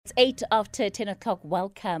It's 8 after 10 o'clock.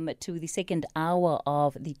 Welcome to the second hour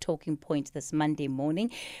of the Talking Point this Monday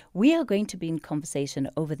morning. We are going to be in conversation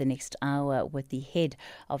over the next hour with the head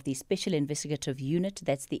of the Special Investigative Unit,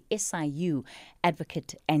 that's the SIU,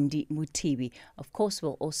 Advocate Andy Mothibi. Of course,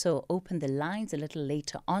 we'll also open the lines a little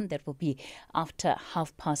later on. That will be after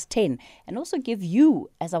 10:30, and also give you,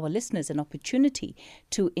 as our listeners, an opportunity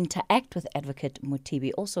to interact with Advocate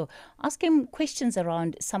Mothibi. Also, ask him questions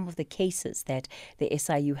around some of the cases that the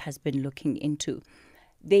SIU has been looking into.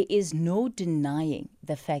 There is no denying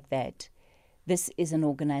the fact that this is an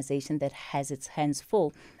organization that has its hands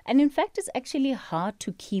full. And in fact, it's actually hard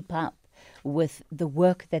to keep up with the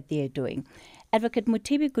work that they're doing. Advocate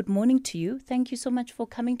Mothibi, good morning to you. Thank you so much for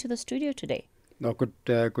coming to the studio today. No,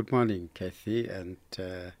 good morning, Kathy, and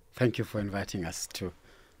thank you for inviting us to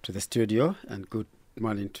the studio, and good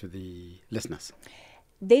morning to the listeners.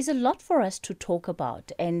 There's a lot for us to talk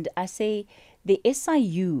about, and I say the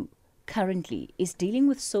SIU currently is dealing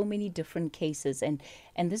with so many different cases, and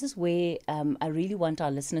this is where I really want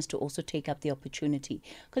our listeners to also take up the opportunity,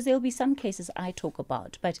 because there'll be some cases I talk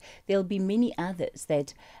about, but there'll be many others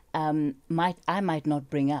that I might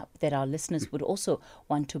not bring up, that our listeners would also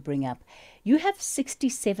want to bring up. You have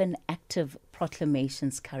 67 active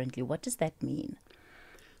proclamations currently. What does that mean?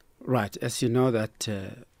 Right, as you know that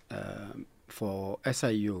for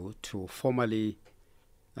SIU to formally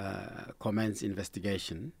commence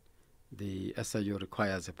investigation, the SIU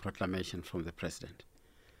requires a proclamation from the President.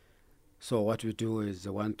 So what we do is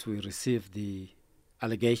once we receive the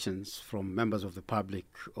allegations from members of the public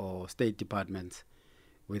or state departments,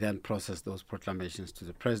 we then process those proclamations to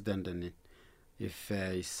the President, and if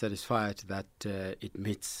he's satisfied that it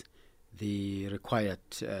meets the required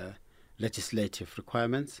legislative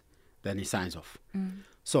requirements, then he signs off.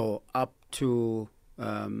 So up to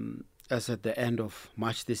as at the end of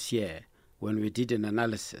March this year, when we did an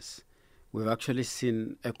analysis, we've actually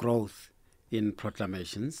seen a growth in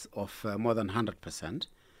proclamations of more than 100%.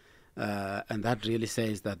 And that really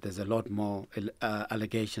says that there's a lot more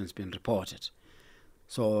allegations being reported.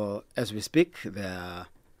 So as we speak, there are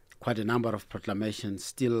quite a number of proclamations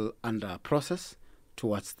still under process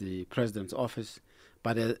towards the President's office.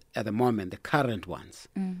 But at the moment, the current ones,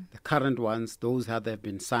 those that have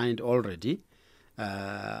been signed already,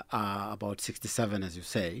 are about 67, as you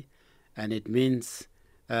say. And it means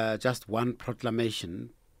just one proclamation.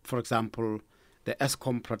 For example, the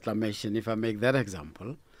Eskom proclamation, if I make that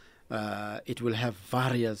example, it will have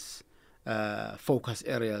various focus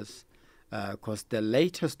areas, because the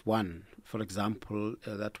latest one, for example,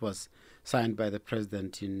 that was signed by the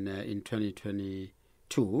President in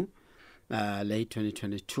 2022, late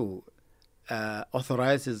 2022,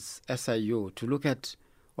 authorizes SIU to look at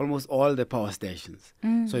almost all the power stations.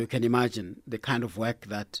 So you can imagine the kind of work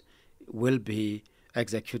that will be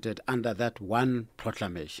executed under that one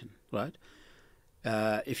proclamation, right?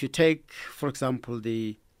 If you take, for example,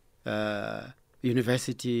 the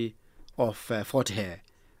University of Fort Hare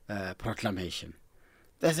proclamation,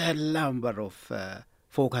 there's a number of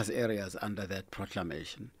focus areas under that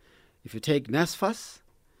proclamation. If you take NSFAS,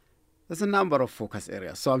 there's a number of focus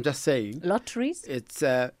areas. So I'm just saying... Lotteries? It's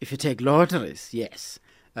if you take lotteries, yes.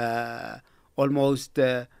 Almost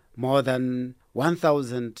more than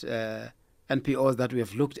 1,000 NPOs that we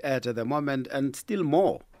have looked at the moment, and still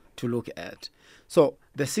more to look at. So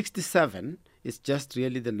the 67 is just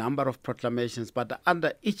really the number of proclamations, but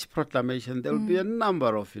under each proclamation there will be a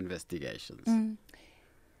number of investigations.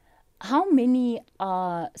 How many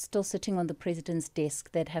are still sitting on the President's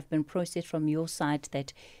desk that have been processed from your side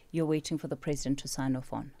that you're waiting for the President to sign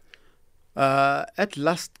off on? At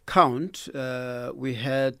last count, we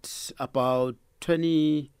had about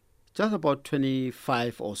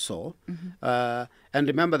 25 or so. And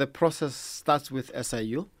remember, the process starts with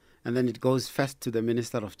SIU, and then it goes first to the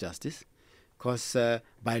Minister of Justice, because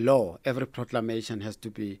by law, every proclamation has to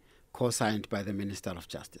be co-signed by the Minister of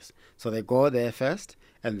Justice. So they go there first,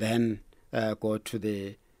 and then go to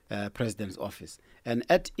the President's office. And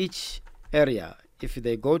at each area, if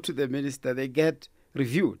they go to the minister, they get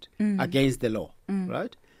reviewed against the law,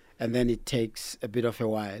 right? And then it takes a bit of a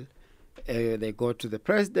while. They go to the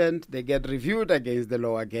President, they get reviewed against the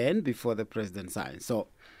law again before the President signs. So,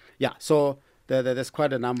 yeah, so there's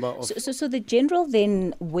quite a number of... So the general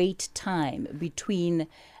then wait time between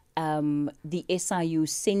the SIU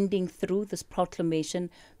sending through this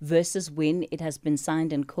proclamation versus when it has been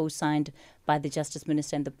signed and co-signed by the Justice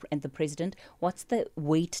Minister and the President, what's the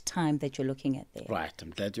wait time that you're looking at there? Right,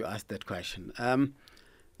 I'm glad you asked that question.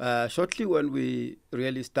 Shortly when we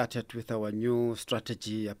really started with our new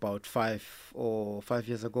strategy about 5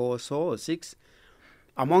 years ago or so, or 6,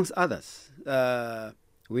 amongst others,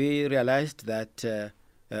 we realized that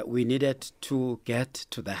we needed to get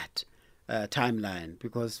to that timeline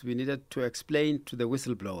because we needed to explain to the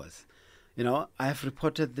whistleblowers. You know, I have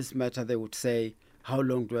reported this matter. They would say, how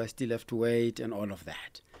long do I still have to wait and all of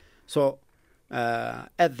that. So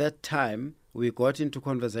at that time, we got into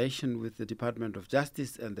conversation with the Department of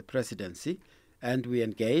Justice and the Presidency, and we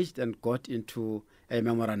engaged and got into a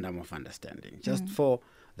memorandum of understanding just for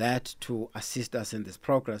that to assist us in this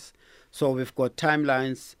progress. So we've got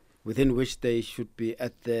timelines within which they should be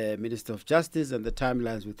at the Minister of Justice and the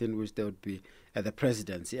timelines within which they would be at the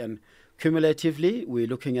Presidency. And cumulatively, we're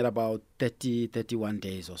looking at about 31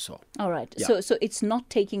 days or so. All right. Yeah. So it's not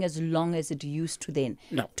taking as long as it used to then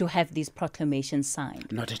to have these proclamations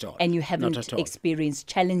signed. Not at all. And you haven't experienced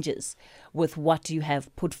challenges with what you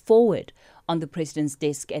have put forward on the President's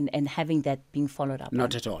desk and having that being followed up.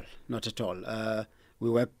 Not at all. Not at all. We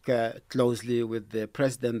work closely with the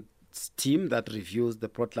President's team that reviews the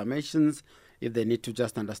proclamations. If they need to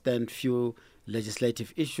just understand few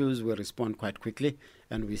legislative issues, we respond quite quickly,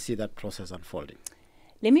 and we see that process unfolding.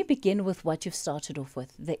 Let me begin with what you've started off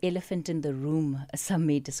with, the elephant in the room, as some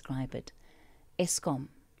may describe it. Eskom.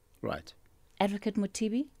 Right. Advocate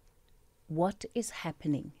Mothibi, what is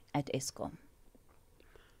happening at Eskom?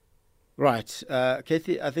 Right.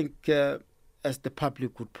 Kathy, I think as the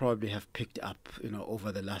public would probably have picked up,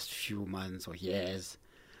 over the last few months or years,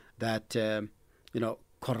 that,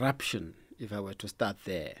 corruption, if I were to start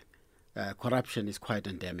there, corruption is quite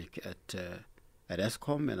endemic at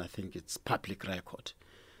Eskom, and I think it's public record.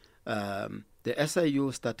 The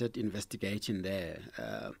SIU started investigating there.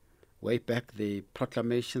 Way back, the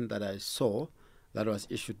proclamation that I saw that was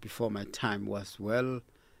issued before my time was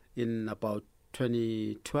in about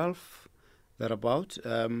 2012, thereabout,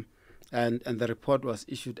 and the report was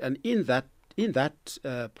issued. And in that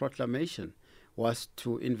proclamation was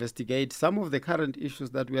to investigate some of the current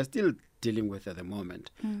issues that we are still dealing with at the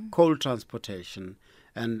moment, coal transportation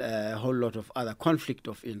and a whole lot of other conflict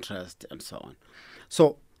of interest and so on.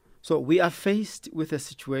 So we are faced with a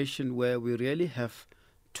situation where we really have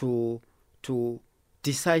to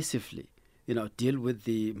decisively, deal with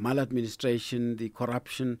the maladministration, the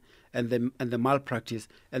corruption, and the malpractice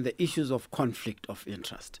and the issues of conflict of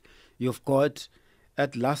interest. You've got,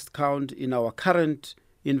 at last count in our current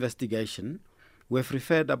investigation, we've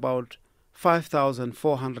referred about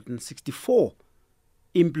 5,464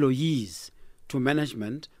 employees to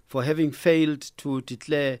management for having failed to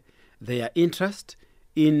declare their interest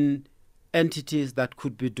in entities that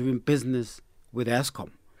could be doing business with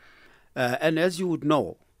Eskom. And as you would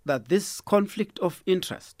know, that this conflict of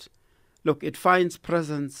interest, look, it finds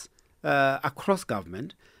presence across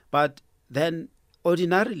government, but then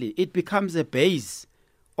ordinarily it becomes a base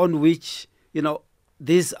on which,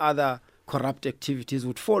 these other corrupt activities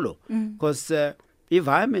would follow. Because if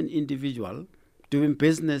I'm an individual doing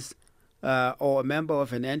business or a member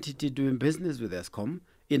of an entity doing business with Eskom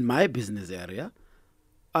in my business area,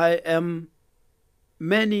 I am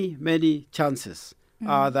many chances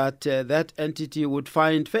are that that entity would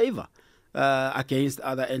find favor against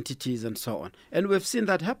other entities and so on. And we've seen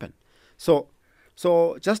that happen. So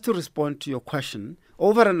just to respond to your question,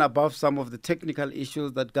 over and above some of the technical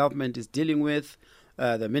issues that government is dealing with,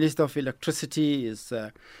 the Minister of Electricity is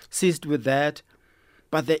seized with that.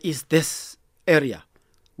 But there is this area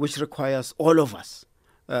which requires all of us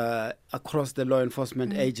across the law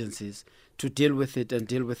enforcement agencies to deal with it and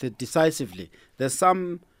deal with it decisively. There's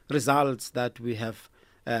some results that we have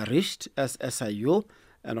reached as SIU,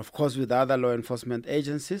 and of course with other law enforcement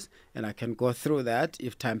agencies, and I can go through that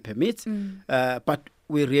if time permits. But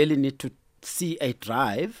we really need to see a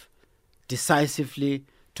drive decisively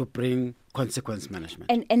to bring consequence management.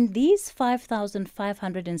 And these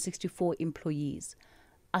 5,564 employees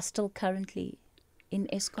are still currently in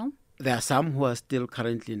Eskom? There are some who are still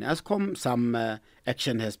currently in Eskom. Some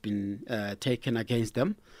action has been taken against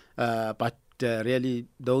them. But really,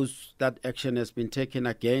 those that action has been taken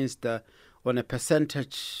against, on a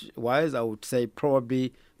percentage-wise, I would say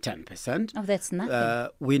probably 10%. Oh, that's nothing.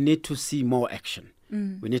 We need to see more action.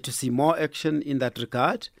 We need to see more action in that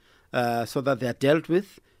regard so that they are dealt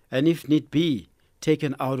with, and if need be,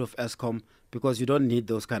 taken out of Eskom, because you don't need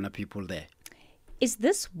those kind of people there. Is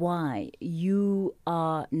this why you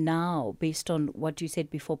are now, based on what you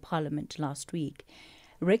said before Parliament last week,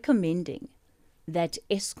 recommending that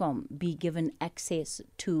Eskom be given access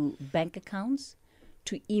to bank accounts,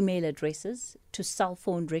 to email addresses, to cell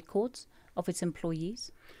phone records of its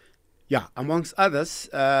employees? Yeah, amongst others,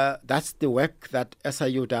 that's the work that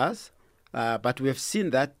SIU does. But we have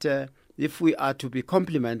seen that if we are to be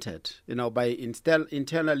complemented, by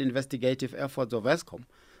internal investigative efforts of Eskom,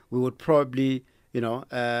 we would probably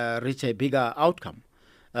reach a bigger outcome.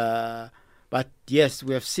 But yes,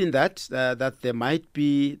 we have seen that there might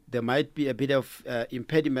be a bit of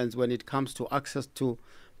impediments when it comes to access to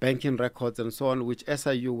banking records and so on, which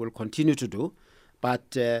SIU will continue to do.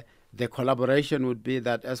 But the collaboration would be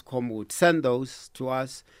that Eskom would send those to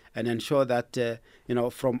us and ensure that,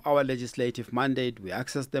 from our legislative mandate, we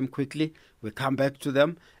access them quickly, we come back to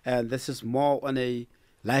them. And this is more on a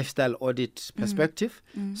lifestyle audit perspective.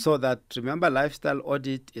 So that, remember, lifestyle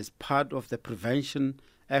audit is part of the prevention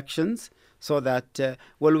actions. So that,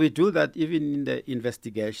 we do that even in the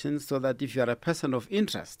investigation, so that if you are a person of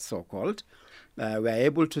interest, so-called, we are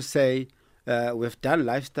able to say, we've done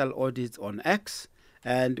lifestyle audits on X,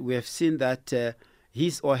 and we have seen that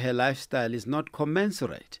his or her lifestyle is not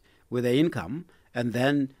commensurate with the income, and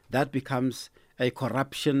then that becomes a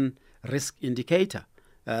corruption risk indicator.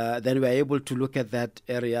 Then we are able to look at that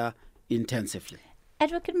area intensively.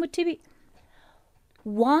 Advocate Mothibi,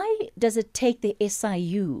 why does it take the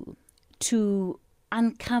SIU to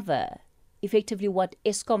uncover effectively what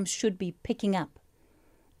Eskom should be picking up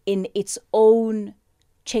in its own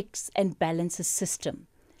checks and balances system?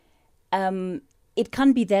 It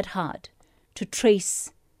can't be that hard to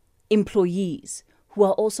trace employees who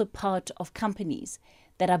are also part of companies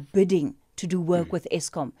that are bidding to do work with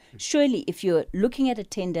Eskom. Surely, if you're looking at a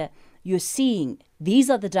tender, you're seeing these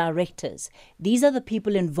are the directors, these are the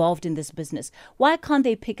people involved in this business. Why can't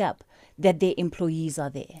they pick up that their employees are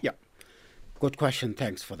there? Yeah, good question.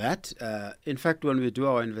 Thanks for that. In fact, when we do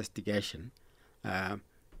our investigation,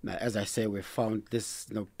 as I say, we found this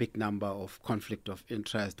big number of conflict of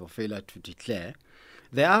interest or failure to declare.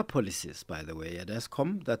 There are policies, by the way, at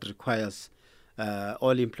Eskom that requires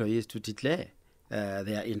all employees to declare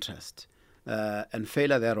their interest, and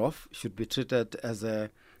failure thereof should be treated as a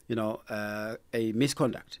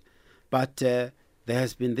misconduct. But there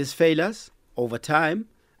has been these failures over time,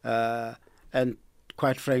 and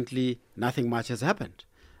quite frankly, nothing much has happened.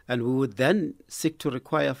 And we would then seek to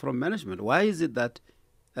require from management, why is it that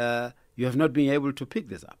you have not been able to pick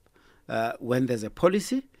this up? When there's a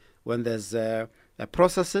policy, when there's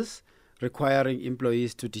processes requiring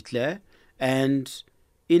employees to declare, and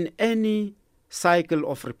in any cycle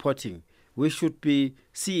of reporting, we should be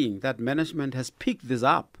seeing that management has picked this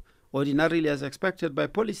up ordinarily as expected by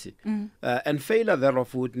policy. And failure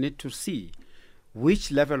thereof would need to see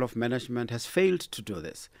which level of management has failed to do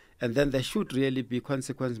this. And then there should really be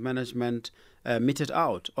consequence management meted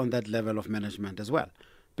out on that level of management as well.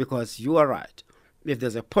 Because you are right. If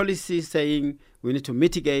there's a policy saying we need to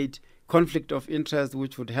mitigate conflict of interest,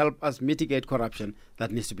 which would help us mitigate corruption,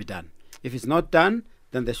 that needs to be done. If it's not done,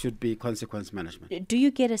 then there should be consequence management. Do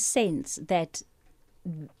you get a sense that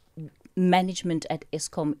management at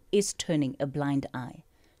Eskom is turning a blind eye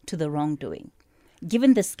to the wrongdoing?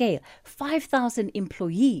 Given the scale, 5,000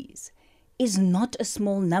 employees is not a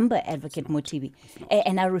small number, Advocate Mothibi.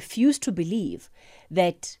 And I refuse to believe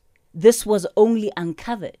that this was only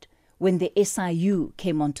uncovered when the SIU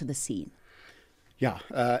came onto the scene. Yeah,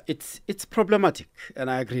 it's problematic,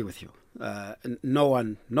 and I agree with you. No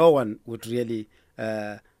one would really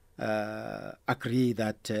agree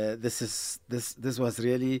that this was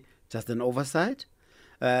really just an oversight.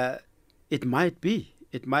 It might be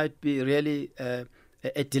really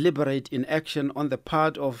a deliberate inaction on the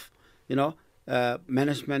part of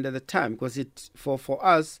management at the time, because for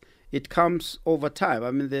us it comes over time.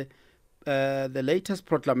 I mean, the latest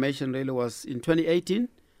proclamation really was in 2018,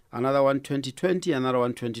 another one 2020, another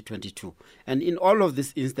one 2022, and in all of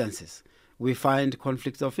these instances we find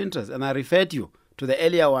conflicts of interest. And I referred you to the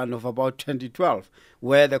earlier one of about 2012,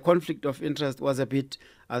 where the conflict of interest was a bit,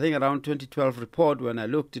 I think around 2012 report, when I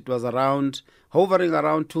looked, it was hovering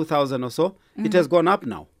around 2,000 or so. It has gone up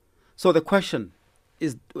now. So the question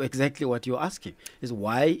is exactly what you're asking, is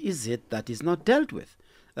why is it that is not dealt with?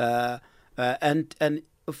 And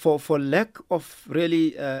for lack of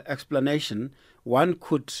really explanation, one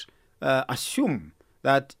could assume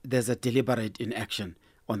that there's a deliberate inaction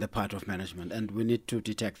on the part of management, and we need to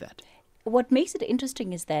detect that. What makes it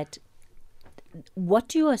interesting is that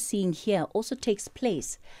what you are seeing here also takes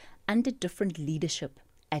place under different leadership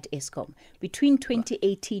at Eskom. Between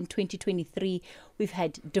 2018, 2023, we've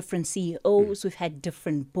had different CEOs, we've had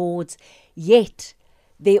different boards, yet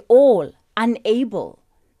they're all unable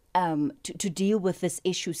to deal with this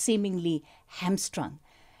issue, seemingly hamstrung.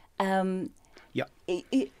 Yeah.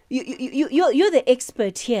 You're the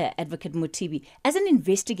expert here, Advocate Mothibi. As an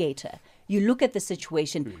investigator, you look at the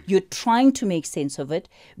situation, you're trying to make sense of it,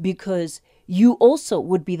 because you also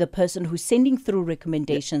would be the person who's sending through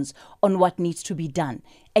recommendations on what needs to be done.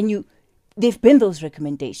 And there've been those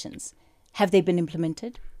recommendations. Have they been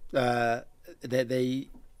implemented?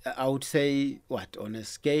 I would say, on a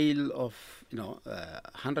scale of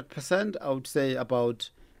 100%, I would say about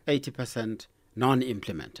 80%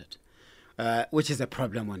 non-implemented, which is a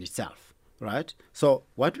problem on itself, right? So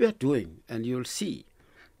what we are doing, and you'll see,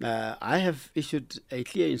 I have issued a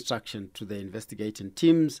clear instruction to the investigating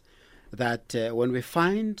teams that when we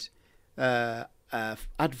find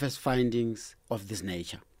adverse findings of this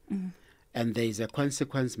nature, and there is a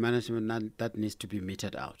consequence management that needs to be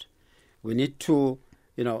meted out, we need to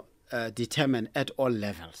determine at all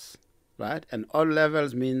levels, right? And all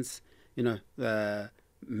levels means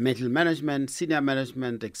middle management, senior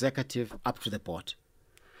management, executive, up to the board,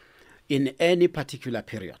 in any particular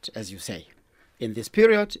period, as you say. In this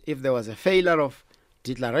period, if there was a failure of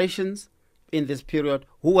declarations, in this period,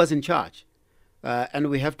 who was in charge? And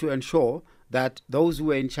we have to ensure that those who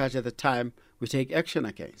were in charge at the time, we take action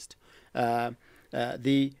against.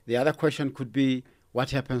 The other question could be,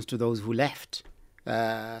 what happens to those who left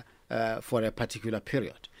for a particular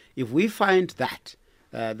period? If we find that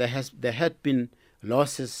there had been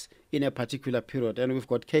losses in a particular period, and we've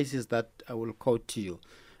got cases that I will quote to you,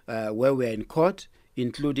 where we're in court,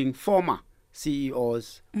 including former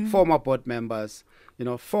CEOs, former board members,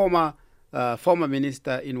 former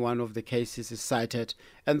minister in one of the cases is cited,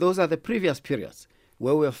 and those are the previous periods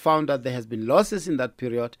where we have found that there has been losses in that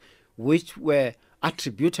period which were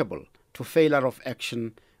attributable to failure of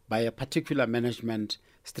action by a particular management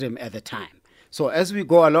stream at the time. So as we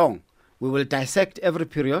go along, we will dissect every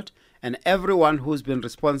period, and everyone who's been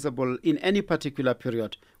responsible in any particular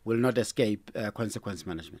period will not escape consequence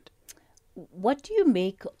management. What do you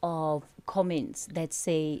make of comments that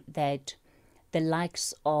say that the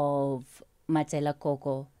likes of Matsela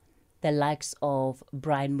Koko, the likes of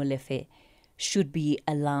Brian Molefe should be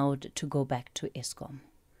allowed to go back to Eskom?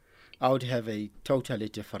 I would have a totally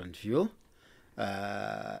different view,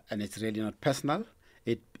 and it's really not personal.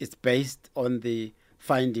 It's based on the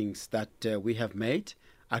findings that we have made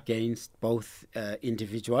against both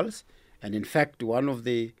individuals, and in fact, one of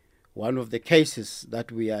the cases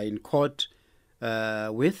that we are in court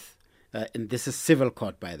with, and this is civil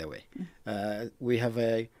court, by the way, we have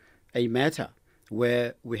a matter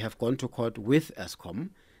where we have gone to court with Eskom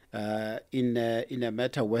in a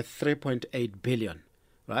matter worth 3.8 billion,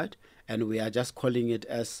 right? And we are just calling it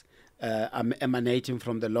as emanating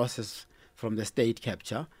from the losses from the state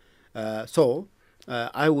capture. So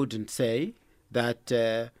I wouldn't say that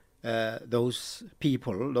those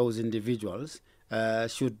people, those individuals,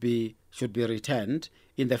 should be returned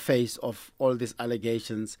in the face of all these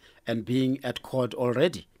allegations and being at court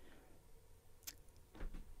already.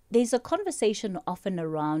 There's a conversation often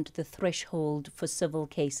around the threshold for civil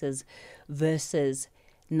cases versus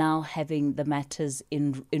now having the matters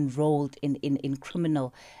enrolled in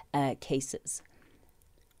criminal cases.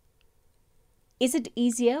 Is it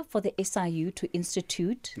easier for the SIU to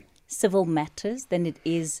institute civil matters than it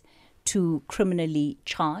is to criminally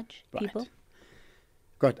charge people?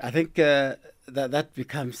 Good. I think that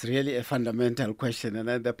becomes really a fundamental question,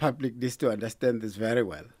 and the public needs to understand this very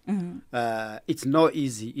well. It's not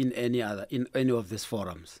easy in any of these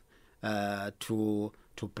forums to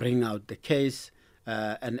bring out the case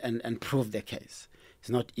and prove the case. It's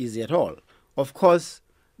not easy at all. Of course,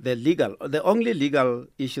 the only legal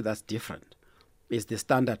issue that's different is the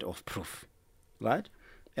standard of proof, right?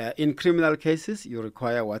 In criminal cases, you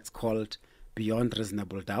require what's called beyond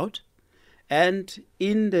reasonable doubt. And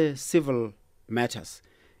in the civil matters,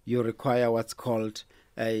 you require what's called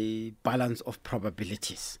a balance of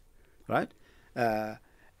probabilities, right?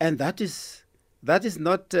 And that's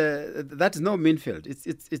no mean field.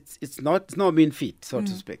 It's no mean feat, so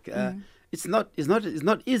to speak. It's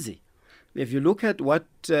not easy. If you look at what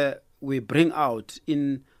we bring out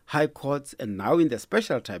in high courts and now in the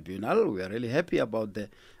special tribunal, we are really happy about the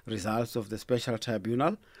results of the special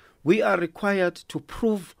tribunal. We are required to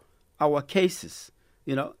prove our cases,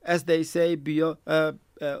 as they say,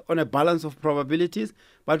 on a balance of probabilities,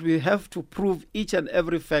 but we have to prove each and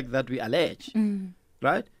every fact that we allege,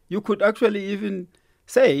 right? You could actually even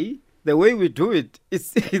say the way we do it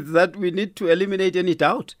is that we need to eliminate any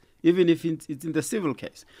doubt, even if it's in the civil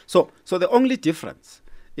case. So the only difference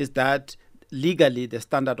is that legally the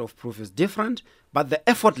standard of proof is different, but the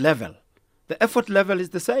effort level is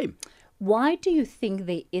the same. Why do you think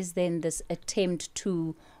there is then this attempt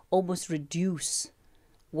to almost reduce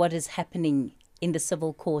what is happening in the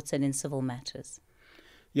civil courts and in civil matters?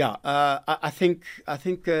 Yeah, I think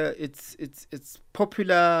it's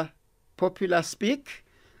popular speak.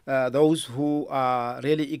 Those who are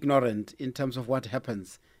really ignorant in terms of what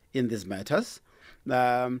happens in these matters,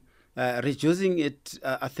 reducing it,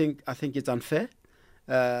 I think it's unfair.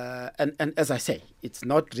 and as I say, it's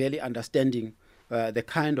not really understanding the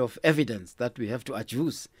kind of evidence that we have to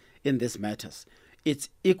adduce in these matters. It's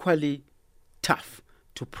equally tough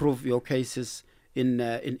to prove your cases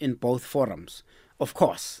in both forums. Of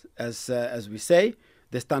course, as we say,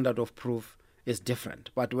 the standard of proof is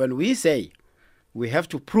different. But when we say we have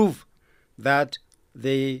to prove that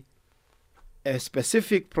a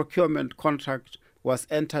specific procurement contract was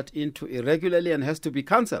entered into irregularly and has to be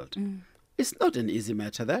cancelled, it's not an easy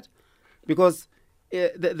matter, that, because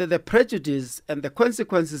the prejudice and the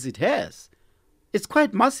consequences it has, it's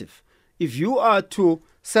quite massive. If you are to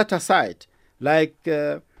set aside, like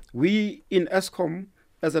we in Eskom,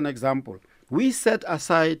 as an example, we set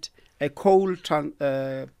aside a coal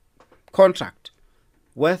contract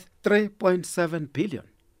worth 3.7 billion,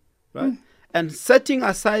 right? And setting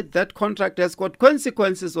aside that contract has got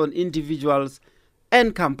consequences on individuals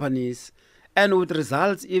and companies, and would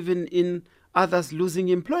result even in others losing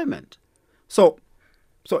employment. So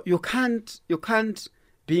you can't,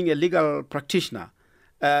 being a legal practitioner,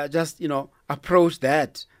 just approach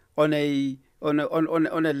that on a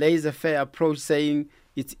laissez-faire approach, saying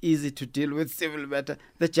it's easy to deal with civil matter.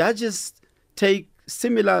 The judges take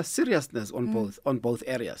similar seriousness on both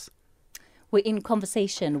areas. We're in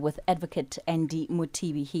conversation with Advocate Andy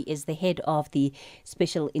Mothibi. He is the head of the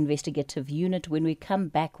Special Investigative Unit. When we come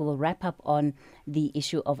back, we'll wrap up on the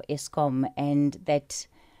issue of Eskom and that,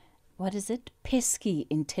 pesky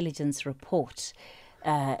intelligence report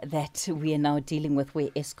that we are now dealing with, where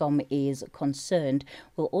Eskom is concerned.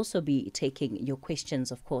 We'll also be taking your questions,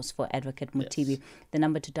 of course, for Advocate Mothibi. Yes. The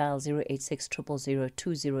number to dial 086 000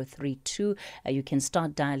 2032. You can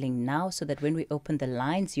start dialing now so that when we open the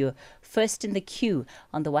lines, you're first in the queue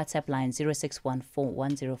on the WhatsApp line 0614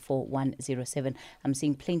 104 107. I'm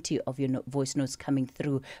seeing plenty of your voice notes coming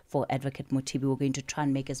through for Advocate Mothibi. We're going to try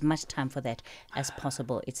and make as much time for that as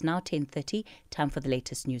possible. It's now 10:30, time for the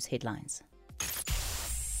latest news headlines.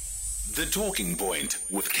 The Talking Point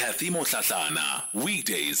with Kathy Motlatlana.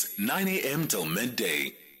 Weekdays, 9 a.m. till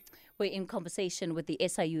midday. We're in conversation with the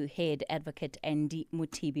SIU head, Advocate Andy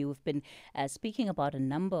Mothibi. We've been speaking about a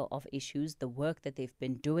number of issues, the work that they've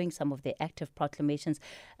been doing, some of their active proclamations,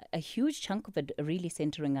 a huge chunk of it really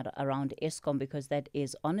centering around Eskom, because that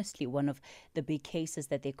is honestly one of the big cases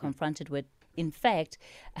that they're confronted with. In fact,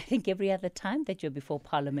 I think every other time that you're before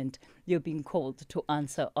Parliament, you're being called to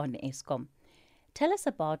answer on Eskom. Tell us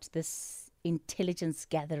about this intelligence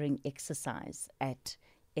gathering exercise at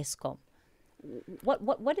Eskom.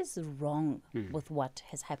 What is wrong with what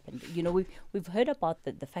has happened? We've heard about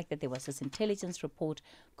the fact that there was this intelligence report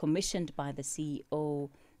commissioned by the CEO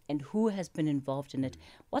and who has been involved in it.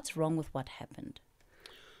 What's wrong with what happened?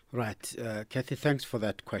 Right. Kathy, thanks for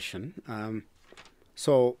that question.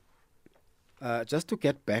 So just to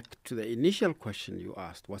get back to the initial question you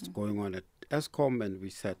asked, what's going on at Eskom, and we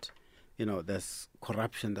said, there's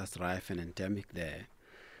corruption that's rife and endemic there.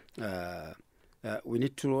 We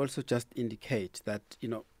need to also just indicate that,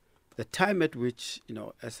 the time at which,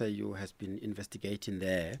 SIU has been investigating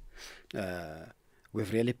there,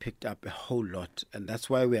 we've really picked up a whole lot. And that's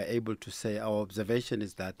why we are able to say our observation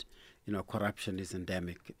is that, corruption is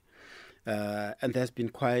endemic. And there's been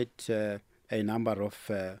quite a number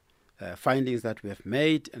of findings that we have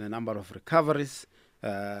made and a number of recoveries.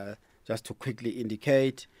 Just to quickly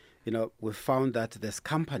indicate, we found that there's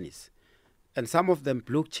companies, and some of them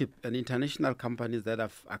blue chip and international companies, that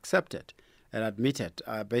have accepted and admitted,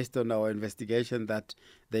 based on our investigation, that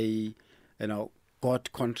they,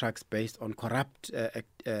 got contracts based on corrupt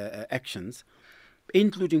actions,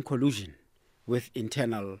 including collusion with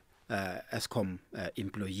internal Eskom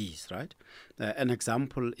employees, right? An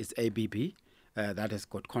example is ABB, that has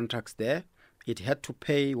got contracts there. It had to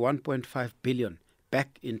pay 1.5 billion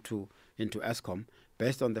back into Eskom,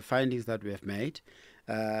 based on the findings that we have made.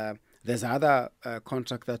 There's other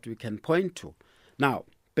contract that we can point to. Now,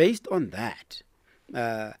 based on that,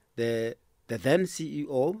 the then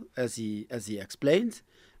CEO, as he explains,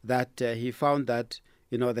 that he found that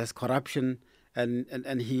there's corruption,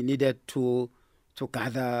 and he needed to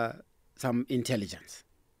gather some intelligence,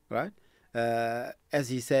 right? As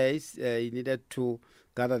he says, he needed to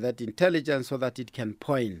gather that intelligence so that it can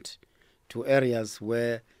point to areas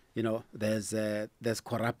where there's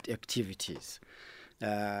corrupt activities.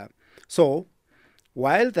 So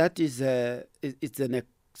while that is it's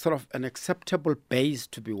sort of an acceptable base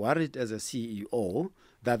to be worried as a CEO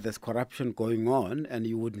that there's corruption going on, and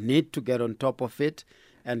you would need to get on top of it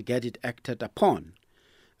and get it acted upon,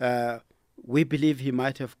 we believe he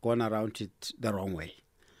might have gone around it the wrong way,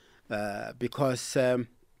 because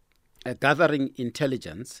gathering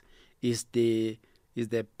intelligence is the is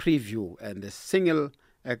the preview and the single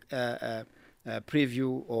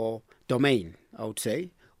preview or domain, I would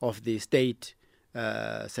say, of the state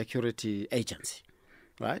security agency,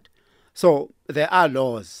 right? So there are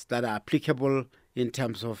laws that are applicable in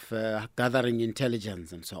terms of gathering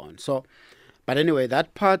intelligence and so on. So, but anyway,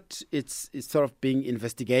 that part it's sort of being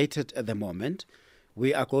investigated at the moment.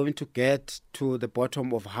 We are going to get to the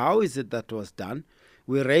bottom of how is it that was done.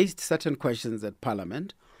 We raised certain questions at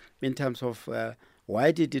Parliament in terms of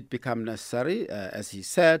why did it become necessary, as he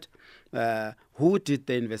said, who did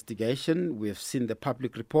the investigation? We've seen the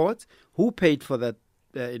public reports. Who paid for that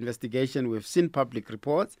investigation? We've seen public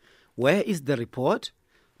reports. Where is the report?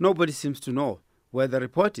 Nobody seems to know where the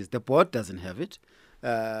report is. The board doesn't have it.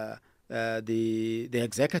 The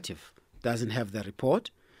executive doesn't have the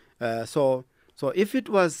report. So if it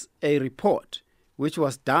was a report which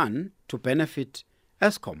was done to benefit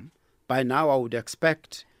Eskom, by now I would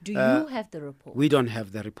expect... Do you have the report? We don't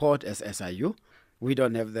have the report as SIU. We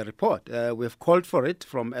don't have the report. We've called for it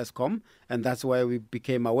from Eskom, and that's why we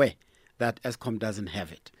became aware that Eskom doesn't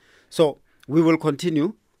have it. So we will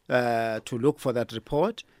continue to look for that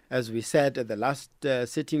report. As we said at the last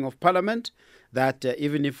sitting of Parliament, that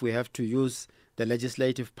even if we have to use the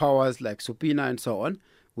legislative powers like subpoena and so on,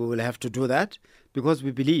 we will have to do that because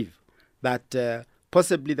we believe that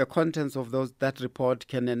possibly the contents of that report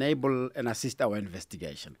can enable and assist our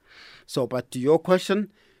investigation. So, but to your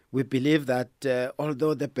question, we believe that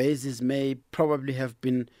although the basis may probably have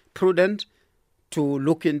been prudent to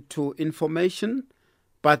look into information,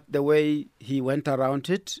 but the way he went around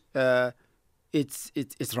it,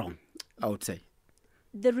 it's wrong, I would say.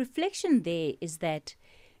 The reflection there is that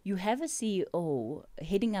you have a CEO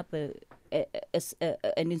heading up an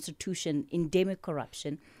institution, endemic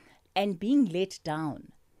corruption, and being let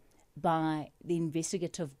down by the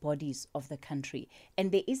investigative bodies of the country.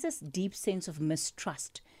 And there is this deep sense of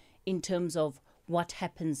mistrust in terms of what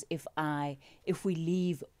happens if we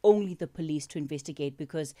leave only the police to investigate,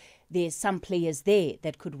 because there's some players there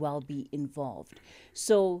that could well be involved.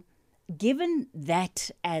 So given that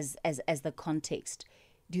as the context,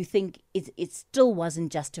 do you think it still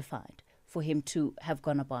wasn't justified for him to have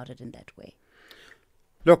gone about it in that way?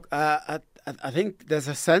 Look, I think there's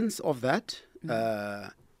a sense of that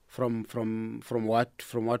from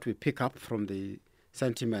what we pick up from the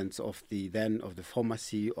sentiments of the former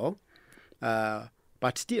CEO.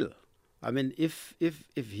 But still, I mean, if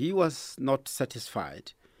he was not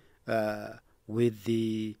satisfied with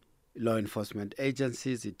the law enforcement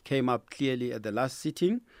agencies, it came up clearly at the last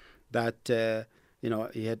sitting that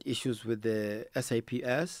he had issues with the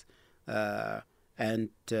SAPS and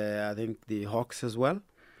I think the Hawks as well.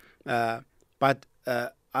 But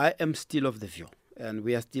I am still of the view, and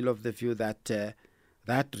we are still of the view that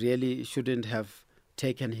that really shouldn't have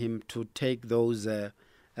taken him to take those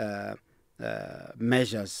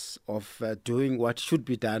measures of doing what should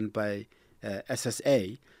be done by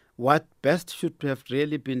SSA. What best should have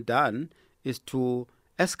really been done is to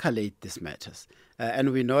escalate these matters.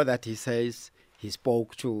 And we know that he says he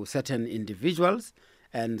spoke to certain individuals,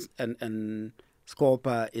 and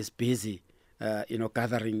Scopa is busy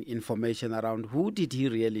gathering information around who did he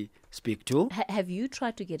really speak to. Have you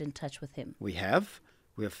tried to get in touch with him? We have.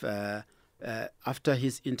 After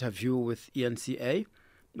his interview with ENCA,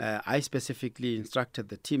 I specifically instructed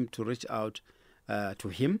the team to reach out to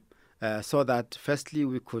him so that firstly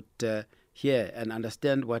we could hear and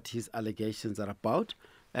understand what his allegations are about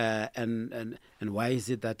and why is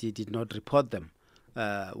it that he did not report them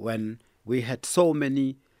when we had so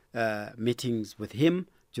many meetings with him.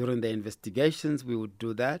 During the investigations, we would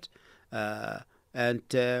do that. And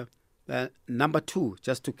number two,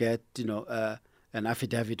 just to get, an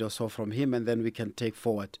affidavit or so from him, and then we can take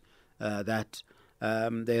forward that.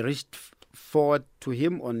 They reached forward to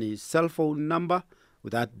him on his cell phone number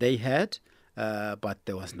that they had, but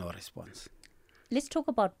there was no response. Let's talk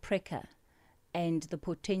about PRASA and the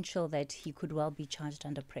potential that he could well be charged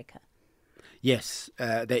under PRASA. Yes,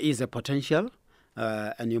 there is a potential,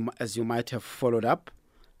 and as you might have followed up,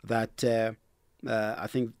 that I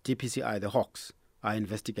think DPCI, the Hawks, are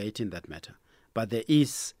investigating that matter. But there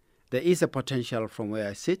is a potential from where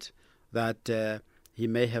I sit that he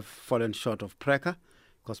may have fallen short of PRASA,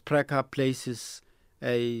 because PRASA places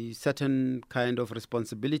a certain kind of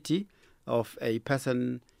responsibility of a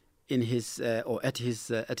person in his or at his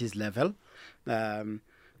level,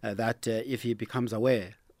 that if he becomes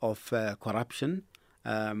aware of corruption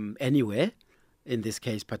anywhere, in this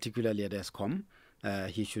case particularly at Eskom,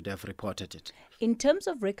 he should have reported it. In terms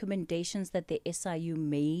of recommendations that the SIU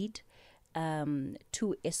made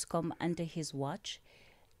to Eskom under his watch,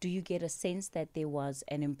 do you get a sense that there was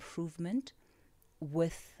an improvement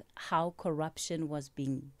with how corruption was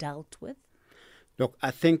being dealt with? Look,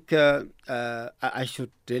 I think I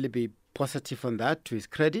should really be positive on that, to his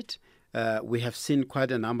credit. We have seen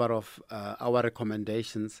quite a number of our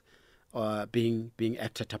recommendations being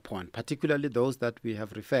acted upon, particularly those that we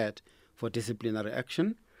have referred for disciplinary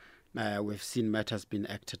action. We've seen matters being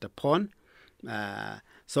acted upon.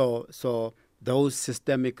 So those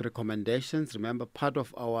systemic recommendations, remember, part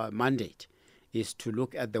of our mandate is to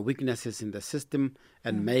look at the weaknesses in the system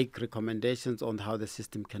and make recommendations on how the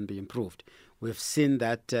system can be improved. We've seen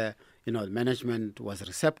that management was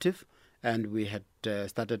receptive, and we had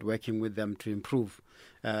started working with them to improve.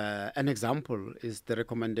 An example is the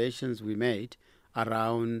recommendations we made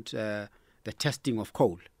around the testing of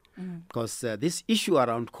coal, because this issue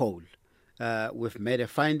around coal, we've made a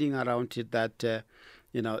finding around it that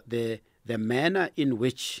the manner in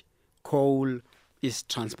which coal is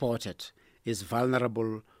transported is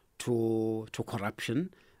vulnerable to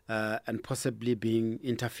corruption and possibly being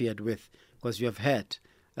interfered with. Because you have heard,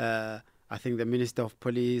 I think the Minister of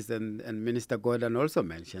Police and Minister Gordon also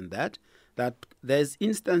mentioned that there's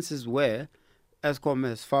instances where Eskom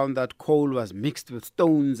has found that coal was mixed with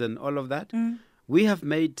stones and all of that. We have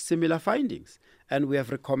made similar findings, and we have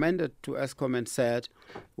recommended to Eskom and said,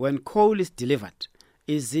 when coal is delivered,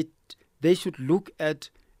 they should look at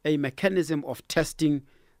a mechanism of testing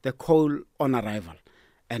the coal on arrival.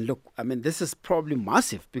 And look, I mean, this is probably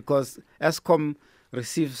massive, because Eskom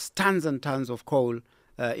receives tons and tons of coal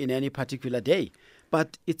in any particular day.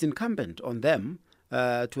 But it's incumbent on them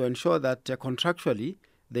to ensure that contractually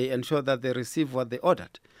they ensure that they receive what they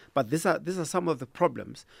ordered. But these are some of the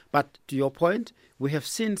problems. But to your point, we have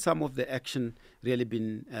seen some of the action really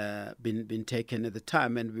been taken at the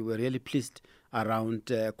time, and we were really pleased around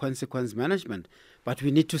consequence management. But we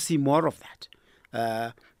need to see more of that,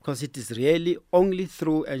 because it is really only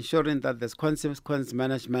through ensuring that there's consequence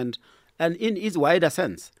management, and in its wider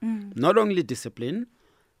sense, not only discipline.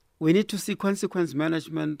 We need to see consequence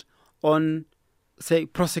management on, say,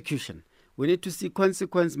 prosecution. We need to see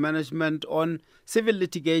consequence management on civil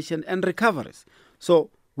litigation and recoveries.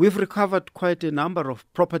 So we've recovered quite a number of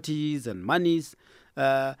properties and monies,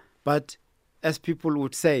 but as people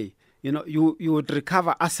would say, you would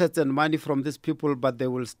recover assets and money from these people, but they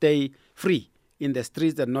will stay free in the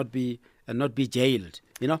streets and not be jailed.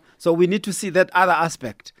 So we need to see that other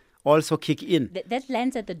aspect also kick in. That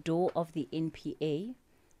lands at the door of the NPA.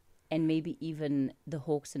 And maybe even the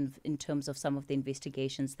Hawks in terms of some of the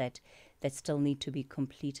investigations that still need to be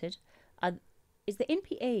completed. Is the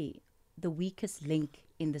NPA the weakest link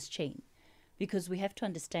in this chain? Because we have to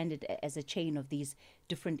understand it as a chain of these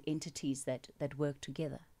different entities that work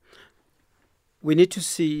together. We need to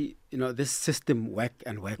see, this system work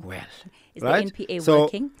well. Is right? the NPA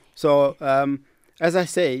working? So, as I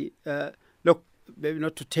say, look, maybe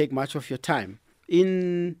not to take much of your time.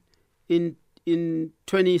 In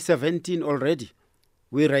 2017 already,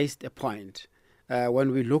 we raised a point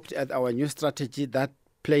when we looked at our new strategy that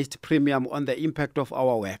placed premium on the impact of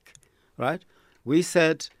our work, right? We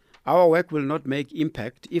said our work will not make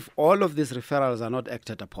impact if all of these referrals are not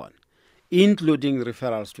acted upon, including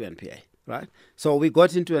referrals to NPA, right? So we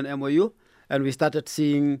got into an MOU and we started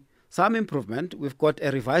seeing some improvement. We've got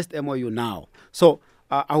a revised MOU now. So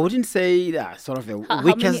I wouldn't say sort of a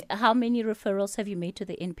weakest... How many referrals have you made to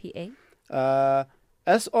the NPA?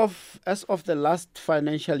 As of the last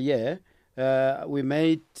financial year, we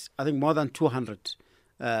made, I think, more than 200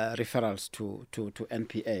 referrals to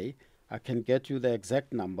NPA. I can get you the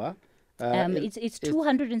exact number. It's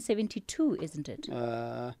 272, isn't it?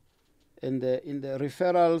 In the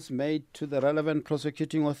referrals made to the relevant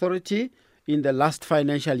prosecuting authority in the last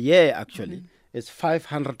financial year, actually, it's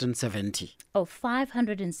 570. Oh,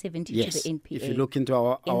 570 yes, to the NPA. If you look into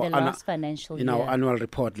our last financial year. In our annual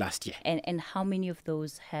report last year. And how many of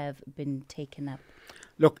those have been taken up?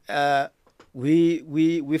 Look,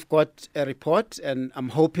 we've got a report, and I'm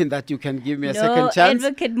hoping that you can give me a second chance.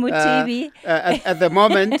 Advocate Mothibi. At the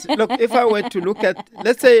moment, look, if I were to look at,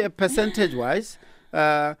 let's say, percentage-wise,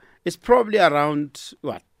 it's probably around,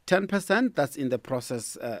 10%. That's in the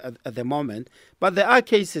process at the moment. But there are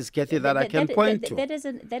cases, Kathy, that I can point to. That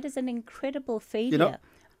is an incredible failure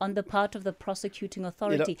on the part of the prosecuting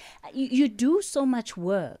authority. You do so much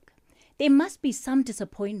work. There must be some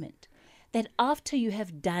disappointment that after you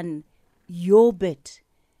have done your bit,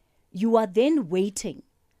 you are then waiting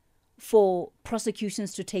for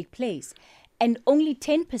prosecutions to take place, and only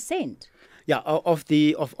 10%. Yeah, of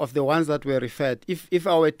the ones that were referred, if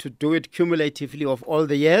I were to do it cumulatively of all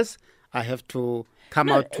the years, I have to come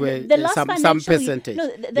out to some percentage.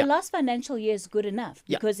 The last financial year is good enough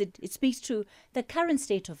because it speaks to the current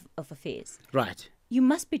state of affairs. Right. You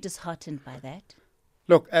must be disheartened by that.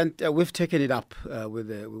 Look, and we've taken it up with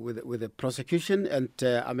the prosecution, and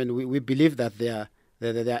I mean we believe that they are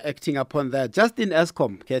acting upon that. Just in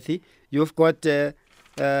Eskom, Kathy, you've got in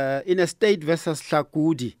a state versus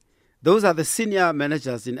Hlakudi. Those are the senior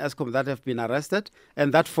managers in Eskom that have been arrested,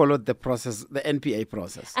 and that followed the process, the NPA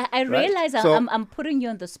process. I realize I'm putting you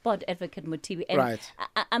on the spot, Advocate Mothibi, and right.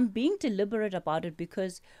 I'm being deliberate about it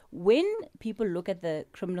because when people look at the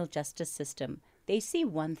criminal justice system, they see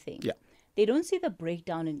one thing. Yeah. They don't see the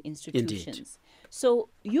breakdown in institutions. Indeed. So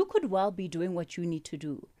you could well be doing what you need to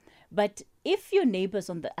do. But if your neighbors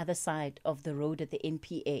on the other side of the road at the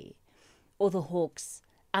NPA or the Hawks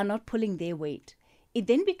are not pulling their weight, it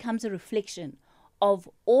then becomes a reflection of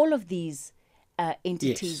all of these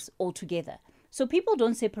entities altogether. So people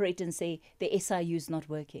don't separate and say the SIU is not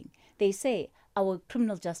working. They say our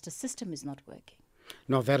criminal justice system is not working.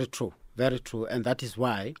 No, very true. Very true. And that is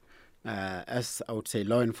why, as I would say,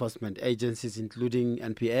 law enforcement agencies, including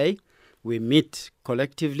NPA, we meet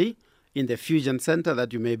collectively in the Fusion Center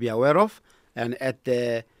that you may be aware of, and at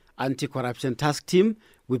the Anti-Corruption Task Team,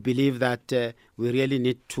 we believe that we really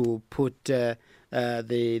need to put the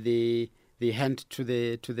hand to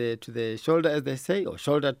the shoulder, as they say, or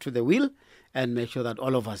shoulder to the wheel, and make sure that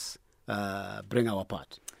all of us bring our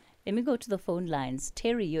part. Let me go to the phone lines.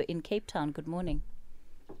 Terry, you're in Cape Town. Good morning.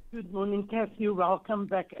 Good morning, Kathy. Welcome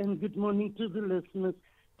back, and good morning to the listeners.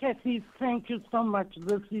 Kathy, thank you so much.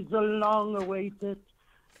 This is a long-awaited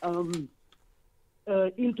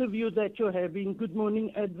interview that you're having. Good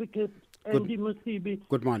morning, Advocate Andy Mothibi.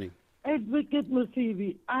 Good morning. Advocate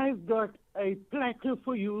Mothibi, I've got a platter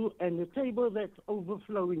for you and a table that's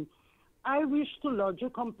overflowing. I wish to lodge a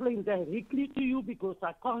complaint directly to you because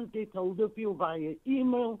I can't get hold of you via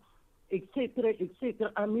email, etc.,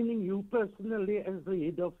 etc. I'm meaning you personally as the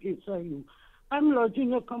head of SIU. I'm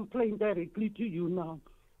lodging a complaint directly to you now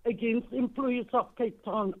against employees of Cape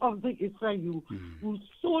Town of the SIU who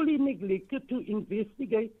sorely neglected to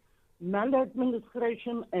investigate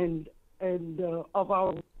maladministration and of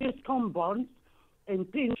our Eskom bonds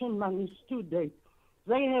and pension monies to date.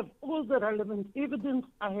 They have all the relevant evidence.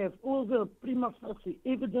 I have all the prima facie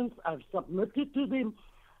evidence I've submitted to them.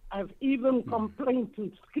 I've even complained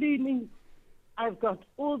to screening. I've got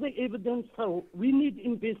all the evidence, so we need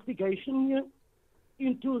investigation here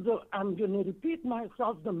into I'm going to repeat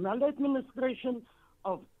myself, the maladministration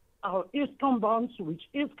of our Eskom bonds, which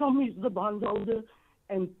Eskom is the bondholder,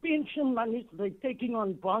 and pension monies they're taking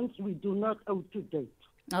on bonds we do not owe to date.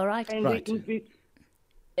 All right. And right.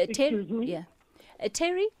 Excuse me? Yeah.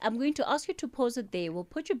 Terry, I'm going to ask you to pause it there. We'll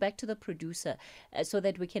put you back to the producer so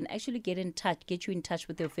that we can actually get you in touch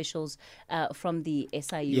with the officials from the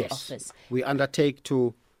SIU office. We undertake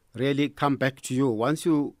to really come back to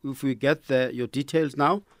you. If we get your details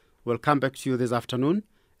now, we'll come back to you this afternoon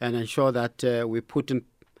and ensure that we put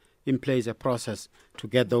in place a process to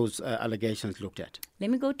get those allegations looked at.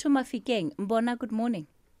 Let me go to Mafikeng. Mbona, good morning.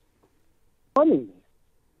 Morning.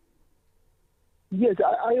 Yes,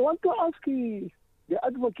 I want to ask the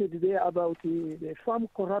advocate there about the farm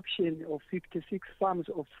corruption of 56 farms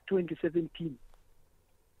of 2017.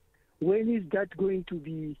 When is that going to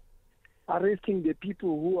be arresting the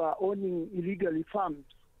people who are owning illegally farms?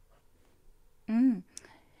 I'm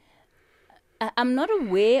not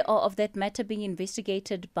aware of that matter being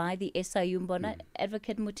investigated by the SIU, Mbona.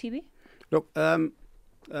 Advocate Mothibi? Look,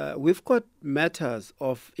 we've got matters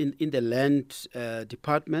in the land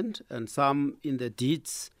department and some in the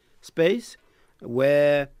deeds space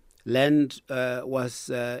where land was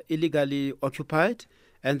illegally occupied,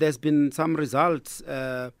 and there's been some results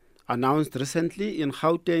announced recently. In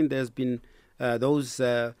Gauteng, there's been those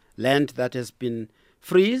land that has been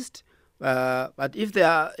freezed. But if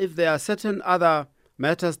there are certain other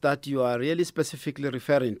matters that you are really specifically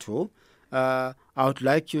referring to, I would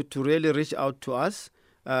like you to really reach out to us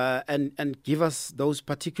and give us those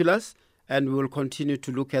particulars, and we will continue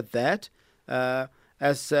to look at that.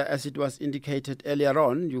 As it was indicated earlier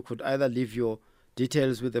on, you could either leave your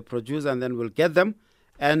details with the producer and then we'll get them,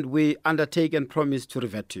 and we undertake and promise to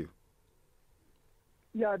revert to you.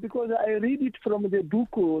 Yeah, because I read it from the book,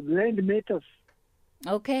 Land Matters.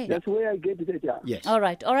 Okay. That's where I get it. Yeah. Yes. All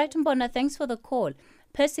right, Mbona, thanks for the call.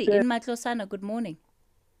 Percy in Matlosana, good morning.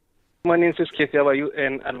 Morning, Sis Kathy. How are you,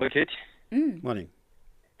 and advocate? Morning.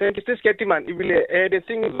 Thank you, Sis Kathy, man. The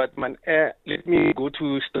thing is that, man, let me go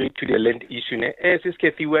straight to the land issue. Sis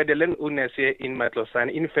Kathy, where the land owners here in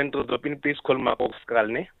Matlosana, in Fendrodop, in a place called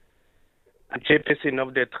Mabokskralne, and chairperson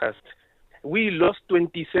of the trust. We lost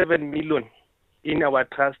 27 million in our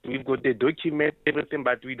trust. We've got the document, everything,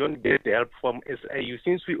 but we don't get the help from SIU.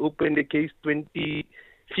 Since we opened the case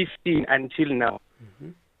 2015 until now,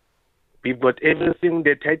 we've got everything,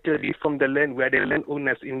 the title deed from the land. We are the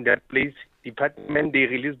landowners in that place. Department, they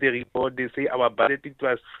released the report. They say our budget it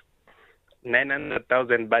was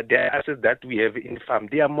 900,000, but the assets that we have in farm,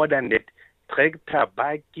 they are more than that. Tractor,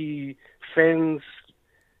 buggy, fence,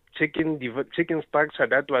 chicken structure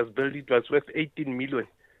that was built, it was worth 18 million,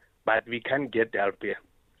 but we can't get help here.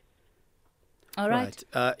 All right.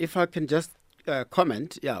 If I can just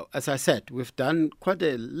comment, as I said, we've done quite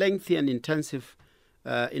a lengthy and intensive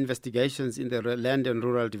investigations in the land and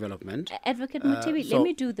rural development. Advocate Mothibi, let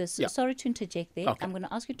me do this. Yeah. Sorry to interject there. Okay. I'm going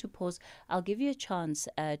to ask you to pause. I'll give you a chance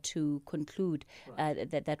to conclude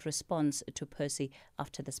that response to Percy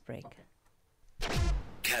after this break.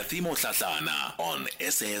 Kathy Motlatlana on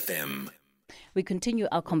SAFM. We continue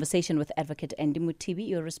our conversation with Advocate Andy Mothibi.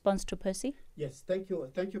 Your response to Percy? Yes, thank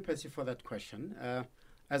you, Percy, for that question.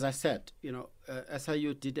 As I said,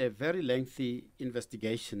 SIU did a very lengthy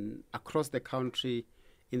investigation across the country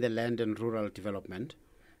in the land and rural development.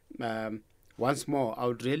 Once more, I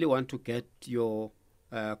would really want to get your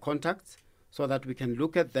contacts so that we can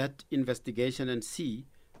look at that investigation and see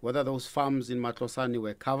whether those farms in Matlosane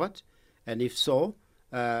were covered, and if so,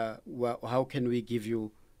 how can we give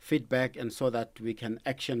you feedback, and so that we can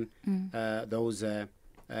action those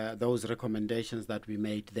recommendations that we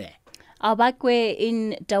made there. Abakwe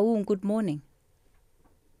in Taung, good morning.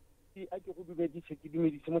 Firstly,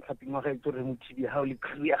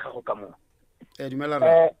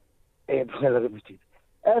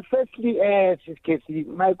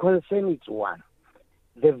 my concern is one,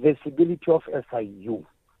 the visibility of SIU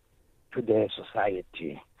to the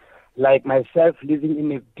society. Like myself, living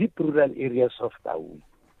in a deep rural areas of Taung.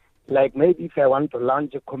 Like maybe if I want to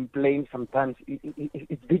launch a complaint, sometimes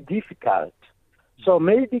it's be difficult. So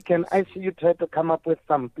maybe can ICU try to come up with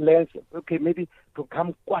some plans, okay, maybe to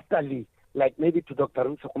come quarterly, like maybe to Dr.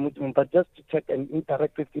 Rusa, but just to check and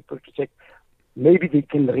interact with people to check, maybe they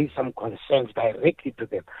can raise some concerns directly to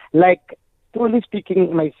them. Like, truly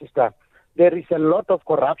speaking, my sister, there is a lot of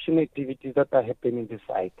corruption activities that are happening in this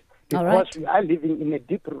site. Because we are living in a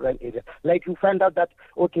deep rural area. Like you find out that,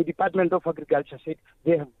 okay, Department of Agriculture said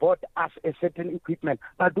they have bought us a certain equipment,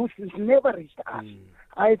 but this has never reached us.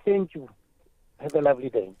 I thank you. Have a lovely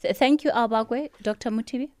day. Thank you, Abagwe. Dr.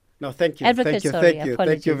 Mothibi? No, thank you. Advocate,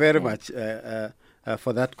 Thank you very much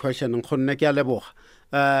for that question. We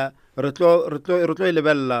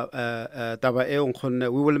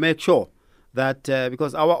will make sure that,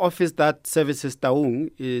 because our office that services Taung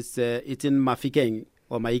is it's in Mafikeng,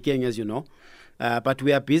 or Maikeng, as you know. But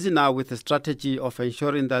we are busy now with the strategy of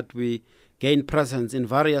ensuring that we gain presence in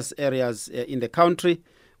various areas in the country.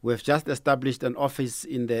 We've just established an office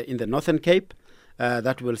in the Northern Cape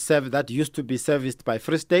that will serve, that used to be serviced by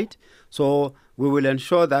Free State. So we will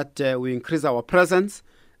ensure that we increase our presence.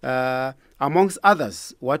 Amongst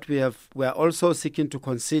others, what we are also seeking to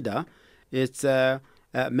consider is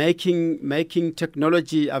making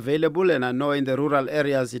technology available, and I know in the rural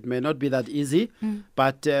areas it may not be that easy,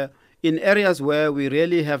 but in areas where we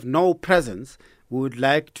really have no presence, we would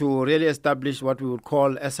like to really establish what we would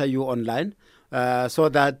call SIU online, so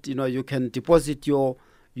that you can deposit your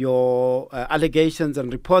allegations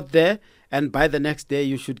and report there, and by the next day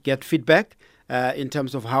you should get feedback in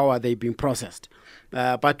terms of how are they being processed.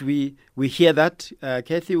 But we hear that,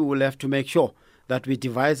 Kathy, we will have to make sure that we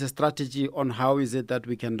devise a strategy on how is it that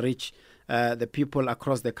we can reach the people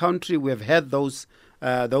across the country. We have had those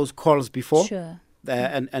calls before,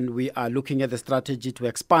 and we are looking at the strategy to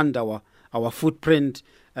expand our footprint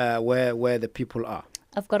where the people are.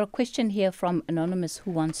 I've got a question here from Anonymous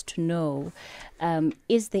who wants to know,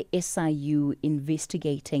 is the SIU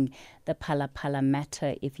investigating the Phala Phala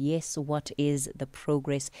matter? If yes, what is the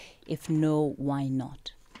progress? If no, why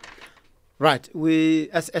not? Right.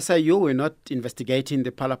 As SIU, we're not investigating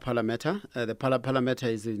the Phala Phala matter. The Phala Phala matter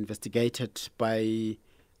is investigated by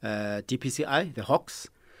DPCI, the Hawks,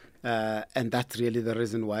 and that's really the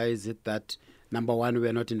reason why is it that, number one,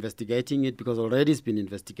 we're not investigating it because already it's been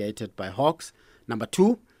investigated by Hawks. Number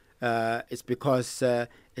two, it's because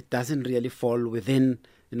it doesn't really fall within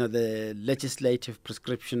the legislative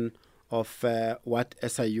prescription of what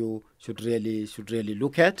SIU should really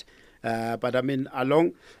look at. But I mean,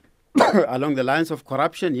 along the lines of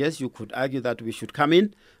corruption, yes, you could argue that we should come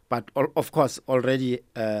in, but of course already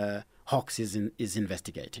Hawks is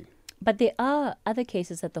investigating. But there are other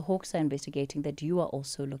cases that the Hawks are investigating that you are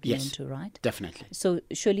also looking Yes, into, right? definitely. So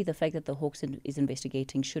surely the fact that the Hawks is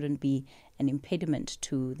investigating shouldn't be an impediment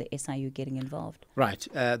to the SIU getting involved. Right.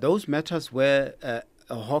 Those matters where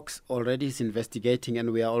Hawks already is investigating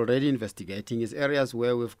and we are already investigating is areas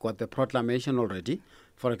where we've got the proclamation already.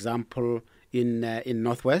 For example, in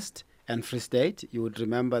Northwest and Free State, you would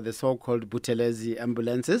remember the so-called Buthelezi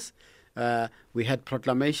ambulances. We had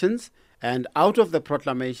proclamations. And out of the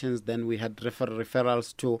proclamations, then we had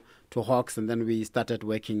referrals to Hawks, and then we started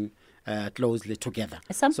working closely together.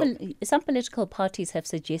 Some political parties have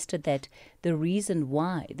suggested that the reason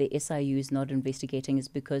why the SIU is not investigating is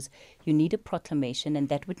because you need a proclamation, and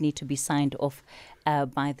that would need to be signed off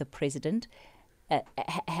by the president.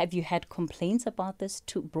 Have you had complaints about this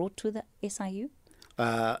brought to the SIU?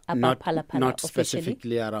 Not Phala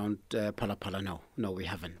specifically around Phala. No, we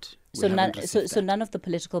haven't. So none of the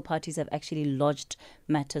political parties have actually lodged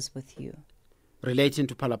matters with you? Relating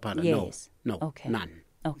to Phala? Yes. No, okay. None.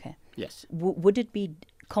 Okay. Yes. Would it be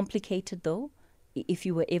complicated, though, if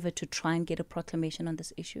you were ever to try and get a proclamation on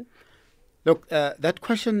this issue? Look, that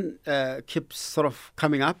question keeps sort of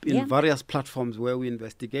coming up in various platforms where we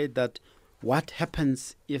investigate that what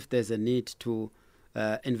happens if there's a need to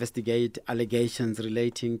investigate allegations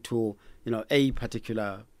relating to, a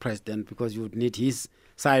particular president, because you would need his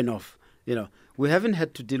sign-off. We haven't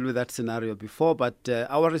had to deal with that scenario before, but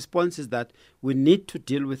our response is that we need to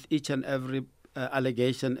deal with each and every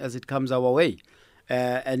allegation as it comes our way.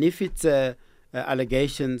 And if it's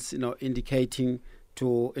allegations, indicating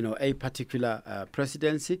to, a particular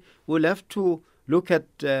presidency, we'll have to look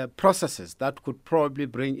at processes that could probably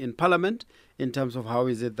bring in Parliament in terms of how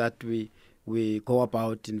is it that we go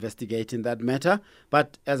about investigating that matter.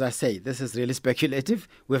 But as I say, this is really speculative.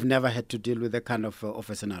 We've never had to deal with that kind of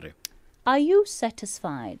a scenario. Are you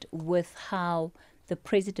satisfied with how the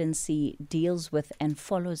presidency deals with and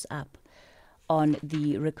follows up on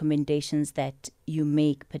the recommendations that you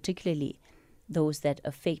make, particularly those that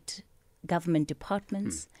affect government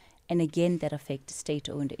departments and again that affect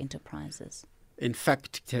state-owned enterprises? In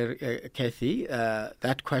fact, Kathy,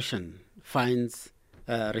 that question finds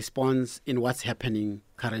response in what's happening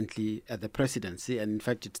currently at the presidency. And in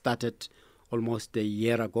fact, it started almost a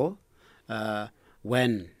year ago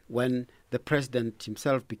when the president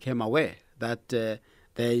himself became aware that there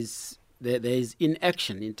is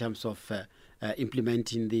inaction in terms of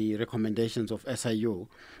implementing the recommendations of SIU.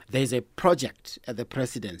 There is a project at the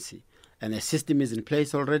presidency and a system is in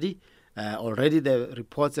place already. Already the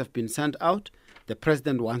reports have been sent out. The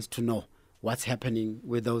president wants to know what's happening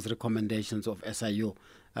with those recommendations of SIU.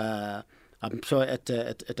 I'm sure at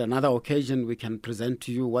another occasion we can present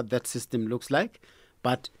to you what that system looks like,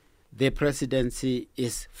 but the presidency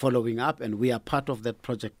is following up and we are part of that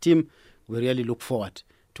project team. We really look forward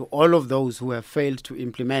to all of those who have failed to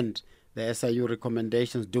implement the SIU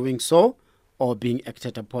recommendations doing so or being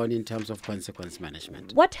acted upon in terms of consequence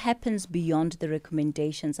management. What happens beyond the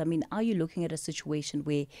recommendations? I mean, are you looking at a situation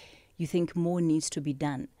where you think more needs to be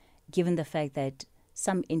done, given the fact that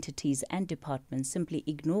some entities and departments simply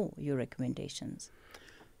ignore your recommendations?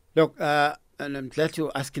 Look, and I'm glad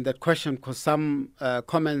you're asking that question because some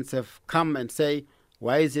comments have come and say,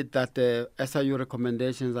 why is it that the SIU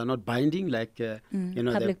recommendations are not binding like the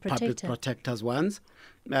public protectors ones?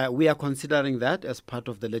 We are considering that as part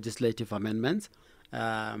of the legislative amendments,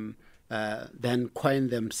 then coin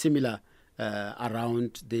them similar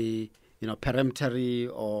around the peremptory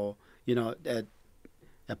or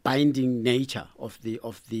a binding nature of the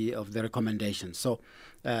recommendations. So,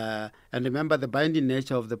 and remember, the binding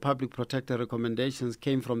nature of the public protector recommendations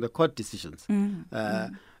came from the court decisions.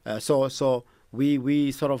 So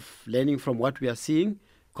we sort of learning from what we are seeing,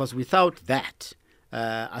 because without that,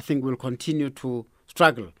 I think we'll continue to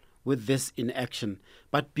struggle with this inaction.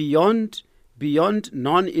 But beyond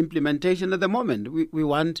non-implementation at the moment, we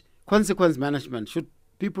want consequence management.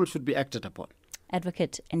 People should be acted upon.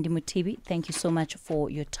 Advocate Andy Mothibi, thank you so much for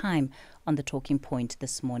your time on the Talking Point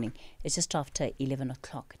this morning. It's just after 11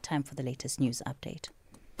 o'clock. Time for the latest news update.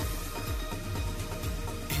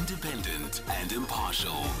 Independent and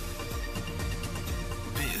impartial.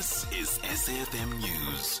 This is SAFM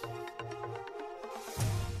News.